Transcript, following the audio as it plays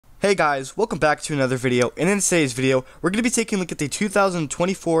Hey guys, welcome back to another video, and in today's video, we're going to be taking a look at the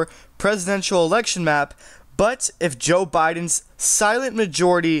 2024 presidential election map, but if Joe Biden's silent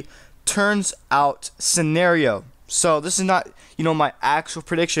majority turns out scenario. So this is not, my actual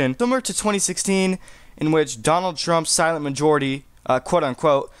prediction. Similar to 2016, in which Donald Trump's silent majority, quote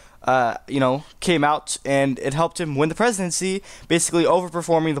unquote, came out and it helped him win the presidency, basically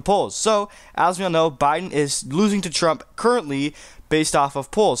overperforming the polls. So, as we all know, Biden is losing to Trump currently based off of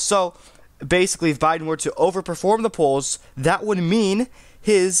polls. So, basically, if Biden were to overperform the polls, that would mean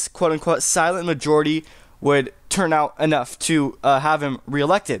his quote-unquote silent majority would turn out enough to have him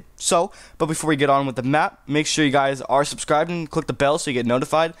reelected. So, but before we get on with the map, make sure you guys are subscribed and click the bell so you get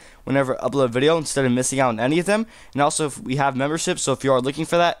notified whenever I upload a video instead of missing out on any of them. And also, if we have memberships, so if you are looking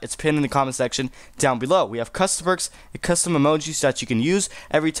for that, it's pinned in the comment section down below. We have custom perks and custom emojis that you can use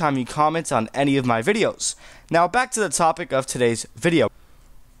every time you comment on any of my videos. Now, back to the topic of today's video.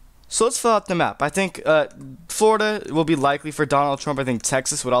 So let's fill out the map. I think Florida will be likely for Donald Trump. I think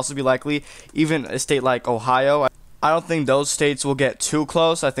Texas would also be likely. Even a state like Ohio. I don't think those states will get too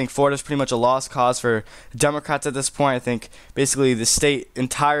close. I think Florida's pretty much a lost cause for Democrats at this point. I think basically the state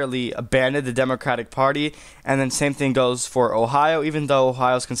entirely abandoned the Democratic Party. And then same thing goes for Ohio. Even though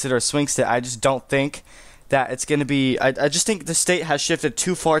Ohio is considered a swing state, I just don't think that it's going to be, I just think the state has shifted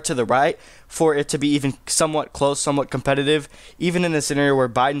too far to the right for it to be even somewhat close, somewhat competitive, even in a scenario where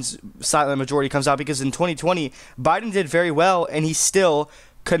Biden's silent majority comes out, because in 2020, Biden did very well, and he still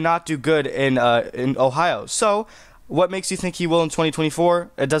could not do good in Ohio. So, what makes you think he will in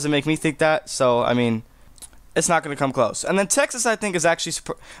 2024? It doesn't make me think that, so, I mean, it's not going to come close. And then Texas, I think, is actually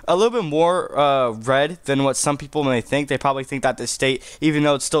a little bit more red than what some people may think. They probably think that the state, even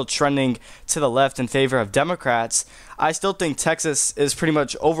though it's still trending to the left in favor of Democrats, I still think Texas is pretty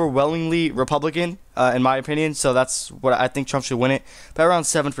much overwhelmingly Republican, in my opinion. So that's what I think Trump should win it by around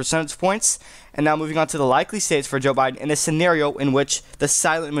 7 percentage points. And now moving on to the likely states for Joe Biden, in a scenario in which the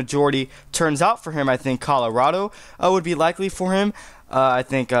silent majority turns out for him, I think Colorado would be likely for him. I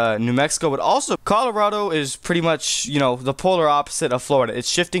think New Mexico would also. Colorado is pretty much, the polar opposite of Florida. It's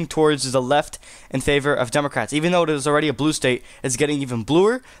shifting towards the left in favor of Democrats. Even though it is already a blue state, it's getting even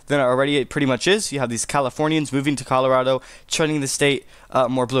bluer than it already pretty much is. You have these Californians moving to Colorado, trending the state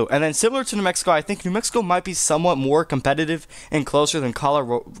more blue. And then similar to New Mexico, I think New Mexico might be somewhat more competitive and closer than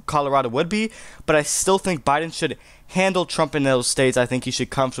Colorado would be. But I still think Biden should handle Trump in those states. I think he should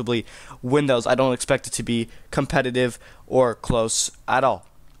comfortably win those. I don't expect it to be competitive or close at all.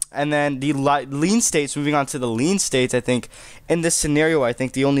 And then the lean states, moving on to the lean states, I think in this scenario, I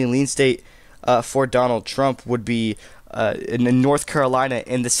think the only lean state for Donald Trump would be in North Carolina,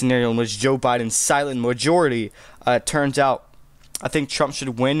 in the scenario in which Joe Biden's silent majority turns out. I think Trump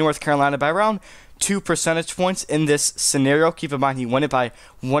should win North Carolina by around 2 percentage points in this scenario. Keep in mind, he won it by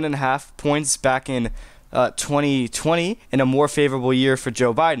 1.5 points back in 2020 in a more favorable year for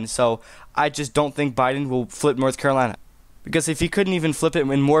Joe Biden. So I just don't think Biden will flip North Carolina. Because if he couldn't even flip it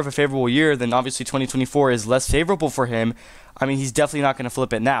in more of a favorable year, then obviously 2024 is less favorable for him. I mean, he's definitely not going to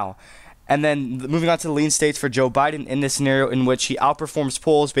flip it now. And then moving on to the lean states for Joe Biden, in this scenario in which he outperforms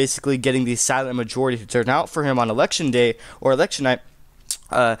polls, basically getting the silent majority to turn out for him on election day or election night.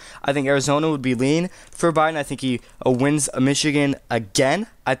 I think Arizona would be lean for Biden. I think he wins Michigan again.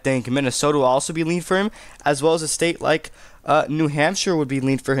 I think Minnesota will also be lean for him, as well as a state like New Hampshire would be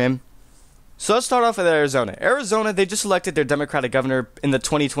lean for him. So let's start off with Arizona. Arizona, they just elected their Democratic governor in the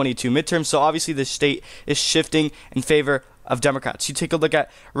 2022 midterm, so obviously the state is shifting in favor of Democrats. You take a look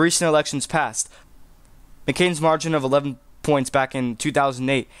at recent elections past. McCain's margin of 11 points back in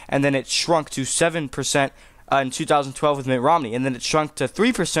 2008, and then it shrunk to 7% in 2012 with Mitt Romney, and then it shrunk to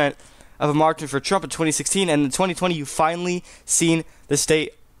 3% of a margin for Trump in 2016, and in 2020 you finally seen the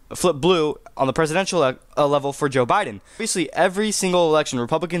state flip blue on the presidential level for Joe Biden. Obviously, every single election,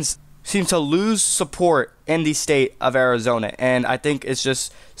 Republicans seem to lose support in the state of Arizona, and I think it's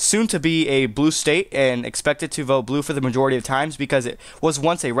just soon to be a blue state and expected to vote blue for the majority of times, because it was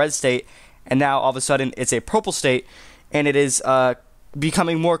once a red state and now all of a sudden it's a purple state, and it is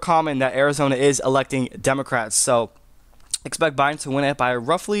becoming more common that Arizona is electing Democrats. So expect Biden to win it by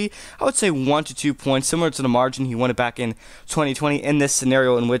roughly, I would say, 1 to 2 points, similar to the margin he won it back in 2020 in this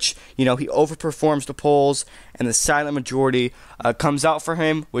scenario in which, he overperforms the polls and the silent majority comes out for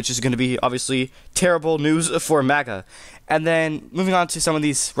him, which is going to be obviously terrible news for MAGA. And then moving on to some of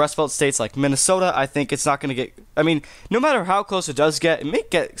these Rust Belt states like Minnesota, I think it's not going to get, no matter how close it does get, it may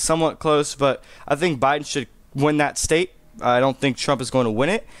get somewhat close, but I think Biden should win that state. I don't think Trump is going to win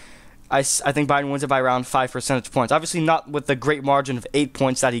it. I think Biden wins it by around 5 percentage points. Obviously not with the great margin of 8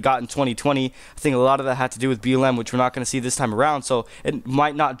 points that he got in 2020. I think a lot of that had to do with BLM, which we're not going to see this time around, so it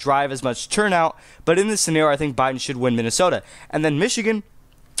might not drive as much turnout. But in this scenario, I think Biden should win Minnesota. And then Michigan,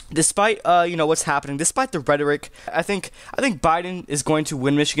 despite what's happening, despite the rhetoric, I think Biden is going to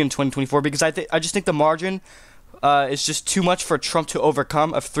win Michigan in 2024 because I just think the margin is just too much for Trump to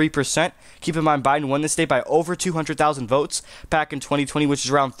overcome of 3%. Keep in mind, Biden won the state by over 200,000 votes back in 2020, which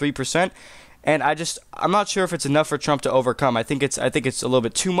is around 3%. And I'm not sure if it's enough for Trump to overcome. I think it's a little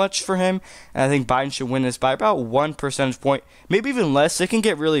bit too much for him, and I think Biden should win this by about 1 percentage point, maybe even less. It can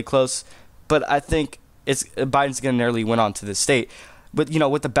get really close, but I think Biden's going to narrowly win on to this state. But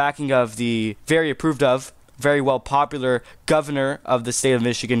with the backing of the very approved of, very well popular governor of the state of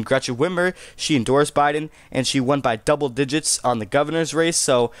Michigan, Gretchen Whitmer, she endorsed Biden, and she won by double digits on the governor's race.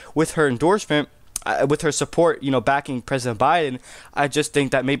 So with her endorsement, with her support, backing President Biden, I just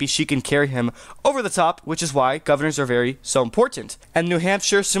think that maybe she can carry him over the top, which is why governors are so important. And New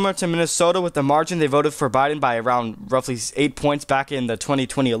Hampshire, similar to Minnesota, with the margin, they voted for Biden by around roughly 8 points back in the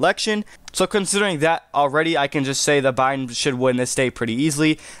 2020 election. So considering that already, I can just say that Biden should win this state pretty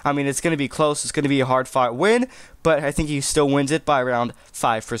easily. I mean, it's going to be close. It's going to be a hard-fought win, but I think he still wins it by around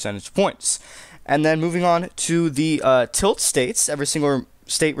 5 percentage points. And then moving on to the tilt states, every single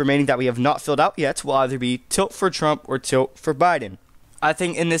state remaining that we have not filled out yet will either be tilt for Trump or tilt for Biden. I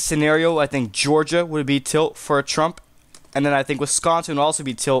think in this scenario, I think Georgia would be tilt for Trump, and then I think Wisconsin would also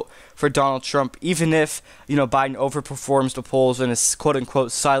be tilt for Donald Trump, even if Biden overperforms the polls and a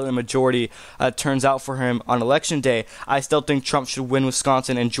quote-unquote silent majority turns out for him on election day. I still think Trump should win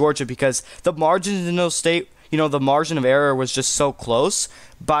Wisconsin and Georgia because the margins in those states, the margin of error was just so close.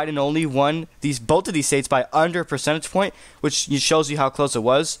 Biden only won both of these states by under a percentage point, which shows you how close it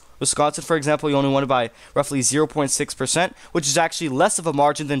was. Wisconsin, for example, he only won it by roughly 0.6%, which is actually less of a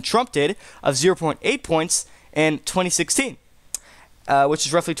margin than Trump did of 0.8 points in 2016, which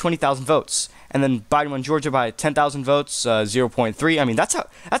is roughly 20,000 votes. And then Biden won Georgia by 10,000 votes, 0.3. I mean, that's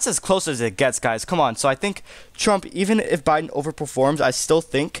as close as it gets, guys. Come on. So I think Trump, even if Biden overperforms, I still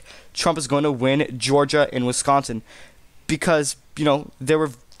think Trump is going to win Georgia and Wisconsin because, they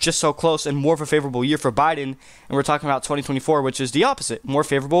were just so close and more of a favorable year for Biden. And we're talking about 2024, which is the opposite, more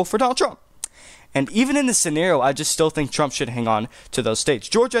favorable for Donald Trump. And even in this scenario, I just still think Trump should hang on to those states.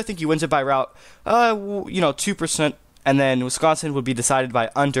 Georgia, I think he wins it by around, 2%. And then Wisconsin would be decided by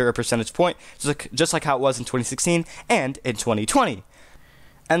under a percentage point, just like how it was in 2016 and in 2020.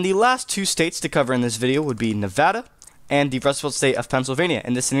 And the last two states to cover in this video would be Nevada and the Rust Belt state of Pennsylvania.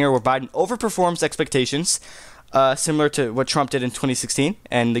 In this scenario where Biden overperforms expectations, similar to what Trump did in 2016,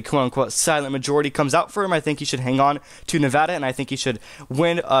 and the quote-unquote silent majority comes out for him, I think he should hang on to Nevada, and I think he should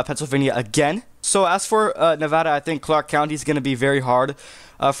win Pennsylvania again. So as for Nevada, I think Clark County is going to be very hard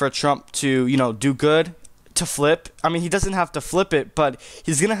for Trump to, do good. To flip. I mean, he doesn't have to flip it, but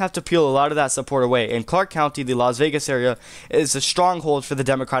he's going to have to peel a lot of that support away. And Clark County, the Las Vegas area, is a stronghold for the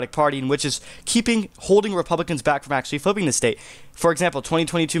Democratic Party, in which is holding Republicans back from actually flipping the state. For example,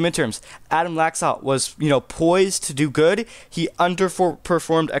 2022 midterms, Adam Laxalt was, poised to do good. He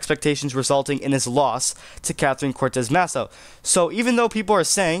underperformed expectations, resulting in his loss to Catherine Cortez Masto. So even though people are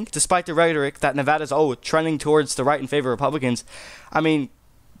saying, despite the rhetoric, that Nevada's, trending towards the right in favor of Republicans, I mean,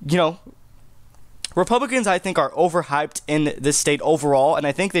 Republicans, I think, are overhyped in this state overall, and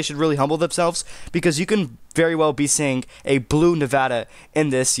I think they should really humble themselves because you can very well be seeing a blue Nevada in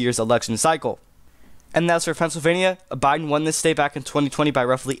this year's election cycle. And as for Pennsylvania, Biden won this state back in 2020 by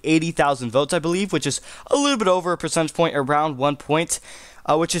roughly 80,000 votes, I believe, which is a little bit over a percentage point, around 1 point,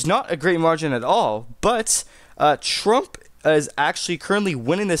 which is not a great margin at all. But Trump is actually currently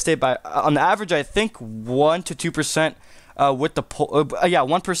winning this state by, on average, I think 1 to 2%. With the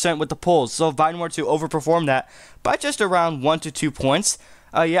 1% with the polls. So if Biden were to overperform that by just around 1 to 2 points,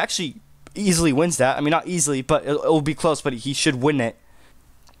 he actually easily wins that. I mean, not easily, but it will be close, but he should win it.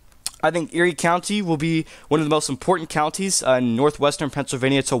 I think Erie County will be one of the most important counties in northwestern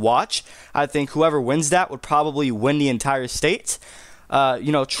Pennsylvania to watch. I think whoever wins that would probably win the entire state.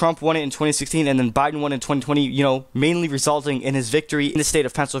 Trump won it in 2016, and then Biden won in 2020, mainly resulting in his victory in the state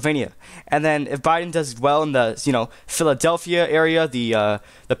of Pennsylvania. And then if Biden does well in the, Philadelphia area, the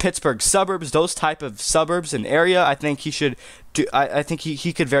Pittsburgh suburbs, those type of suburbs and area, I think he should do. I think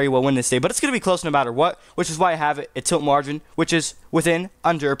he could very well win this state, but it's going to be close no matter what, which is why I have it a tilt margin, which is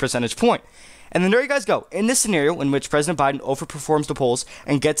under a percentage point. And then there you guys go. In this scenario in which President Biden overperforms the polls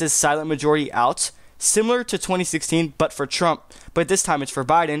and gets his silent majority out, similar to 2016, but for Trump, but this time it's for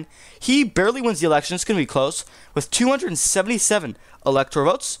Biden. He barely wins the election. It's going to be close. With 277 electoral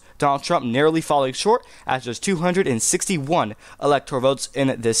votes, Donald Trump narrowly falling short at just 261 electoral votes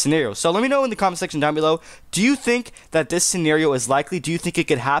in this scenario. So let me know in the comment section down below, do you think that this scenario is likely? Do you think it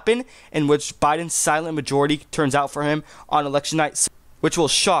could happen in which Biden's silent majority turns out for him on election night, which will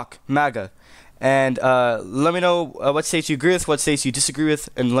shock MAGA? And let me know what states you agree with, what states you disagree with,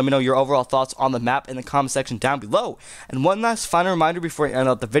 and let me know your overall thoughts on the map in the comment section down below. And one last final reminder before I end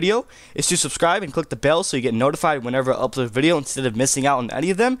out the video is to subscribe and click the bell so you get notified whenever I upload a video instead of missing out on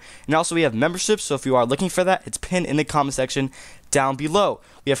any of them. And also we have memberships, so if you are looking for that, it's pinned in the comment section down below.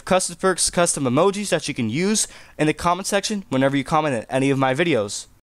 We have custom perks, custom emojis that you can use in the comment section whenever you comment on any of my videos.